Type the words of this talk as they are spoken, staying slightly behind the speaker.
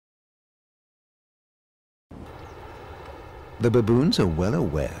The baboons are well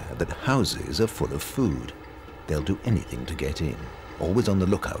aware that houses are full of food. They'll do anything to get in, always on the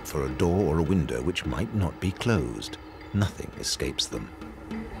lookout for a door or a window which might not be closed. Nothing escapes them.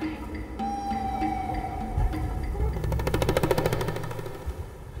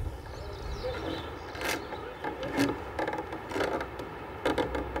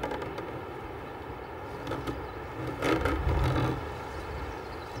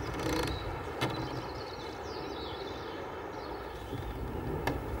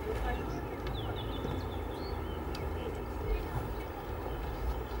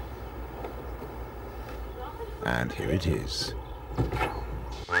 And here it is.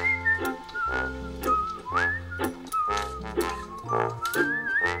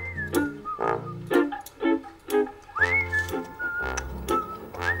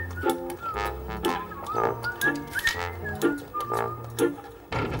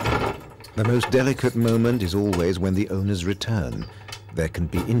 The most delicate moment is always when the owners return. There can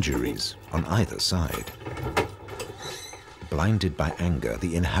be injuries on either side. Blinded by anger,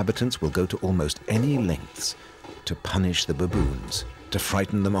 the inhabitants will go to almost any lengths to punish the baboons, to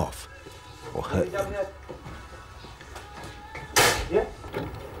frighten them off, or hurt them.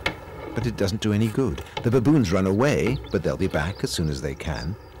 But it doesn't do any good. The baboons run away, but they'll be back as soon as they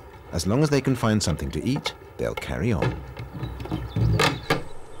can. As long as they can find something to eat, they'll carry on.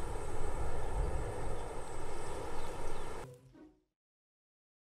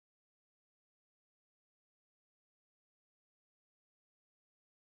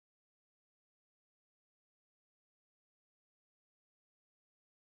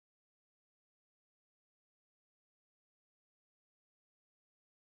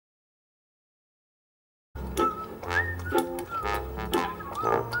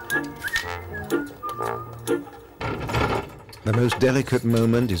 The most delicate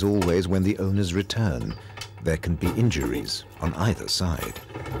moment is always when the owners return. There can be injuries on either side.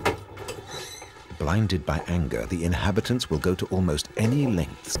 Blinded by anger, the inhabitants will go to almost any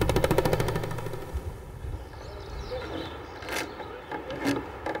lengths.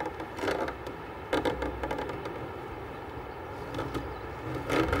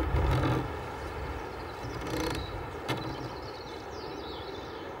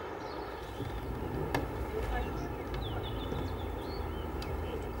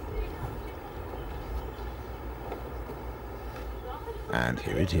 And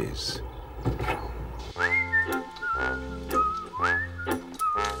here it is.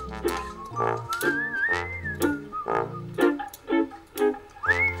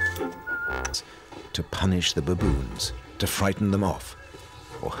 To punish the baboons, to frighten them off,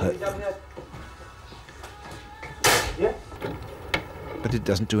 or hurt them. But it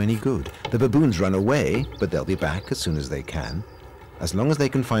doesn't do any good. The baboons run away, but they'll be back as soon as they can. As long as they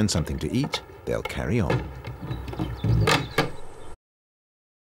can find something to eat, they'll carry on.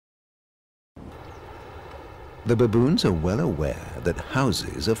 The baboons are well aware that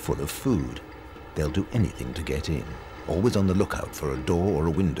houses are full of food. They'll do anything to get in, always on the lookout for a door or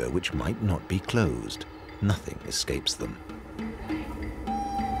a window which might not be closed. Nothing escapes them.